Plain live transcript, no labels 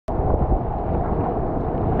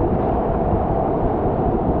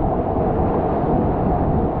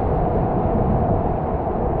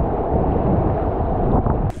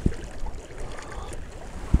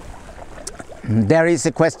There is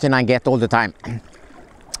a question I get all the time.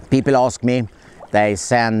 People ask me, they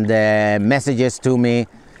send messages to me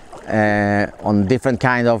on different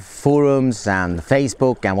kind of forums and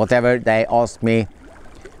Facebook and whatever. They ask me,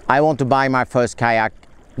 I want to buy my first kayak,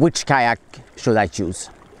 which kayak should I choose?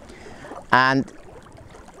 And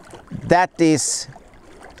that is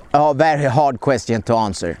a very hard question to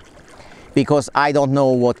answer, because I don't know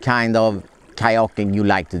what kind of kayaking you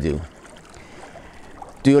like to do.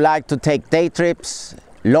 Do you like to take day trips,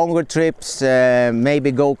 longer trips,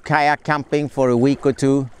 maybe go kayak camping for a week or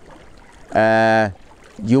two?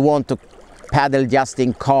 You want to paddle just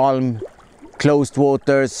in calm, closed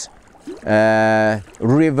waters,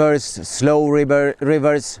 rivers, slow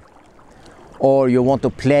rivers? Or you want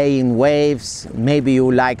to play in waves? Maybe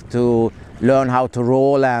you like to learn how to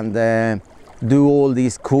roll and do all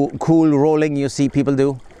these cool rolling you see people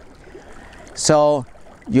do. So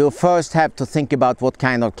you first have to think about what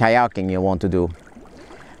kind of kayaking you want to do.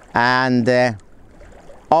 And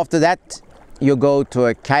after that, you go to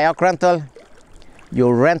a kayak rental,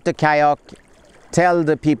 you rent a kayak, tell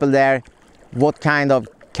the people there what kind of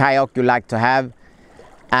kayak you like to have,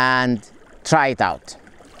 and try it out.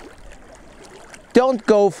 Don't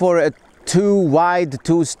go for a too wide,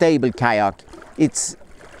 too stable kayak.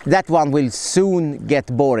 That one will soon get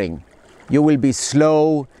boring. You will be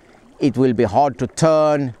slow, it will be hard to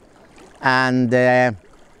turn, and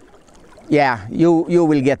yeah, you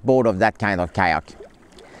will get bored of that kind of kayak.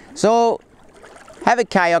 So have a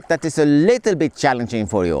kayak that is a little bit challenging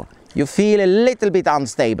for you. You feel a little bit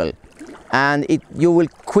unstable, and you will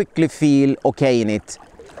quickly feel okay in it,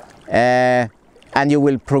 and you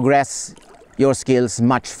will progress your skills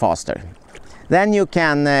much faster. Then you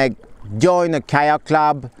can join a kayak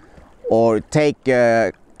club or take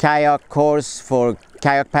a kayak course for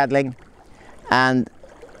kayak paddling and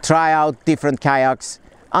try out different kayaks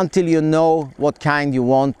until you know what kind you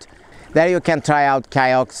want. There you can try out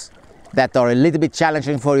kayaks that are a little bit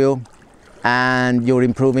challenging for you, and you're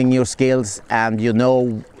improving your skills and you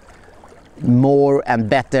know more and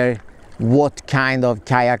better what kind of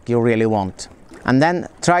kayak you really want. And then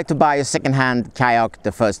try to buy a second-hand kayak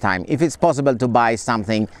the first time, if it's possible to buy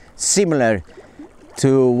something similar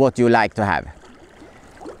to what you like to have.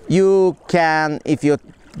 You can, if you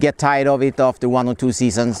get tired of it after 1 or 2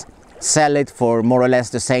 seasons, sell it for more or less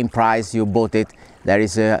the same price you bought it. There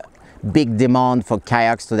is a big demand for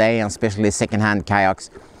kayaks today, and especially second-hand kayaks.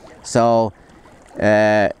 So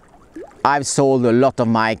I've sold a lot of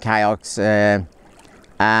my kayaks, and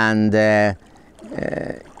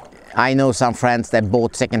I know some friends that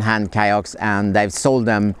bought second-hand kayaks and they've sold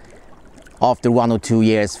them after 1 or 2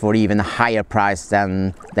 years for even a higher price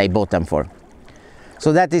than they bought them for.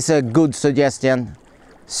 So that is a good suggestion.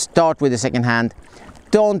 Start with the second-hand.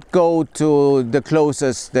 Don't go to the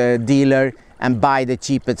closest dealer and buy the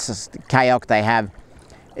cheapest kayak they have.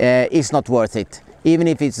 It's not worth it. Even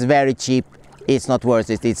if it's very cheap, it's not worth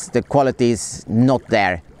it. The quality is not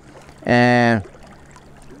there. A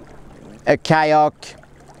kayak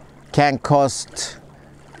can cost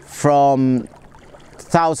from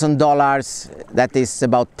 $1,000, that is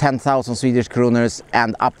about 10,000 Swedish kroners,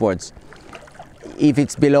 and upwards. If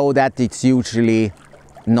it's below that, it's usually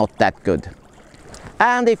not that good.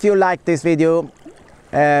 And if you like this video,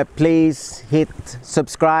 please hit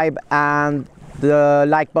subscribe and the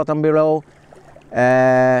like button below.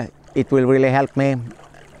 It will really help me,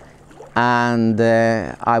 and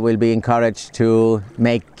I will be encouraged to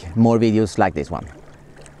make more videos like this one.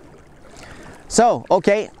 So,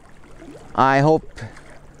 okay, I hope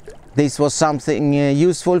this was something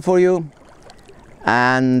useful for you,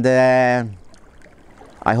 and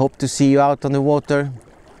I hope to see you out on the water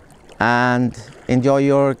and enjoy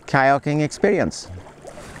your kayaking experience.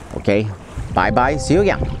 Okay, bye bye, see you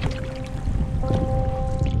again.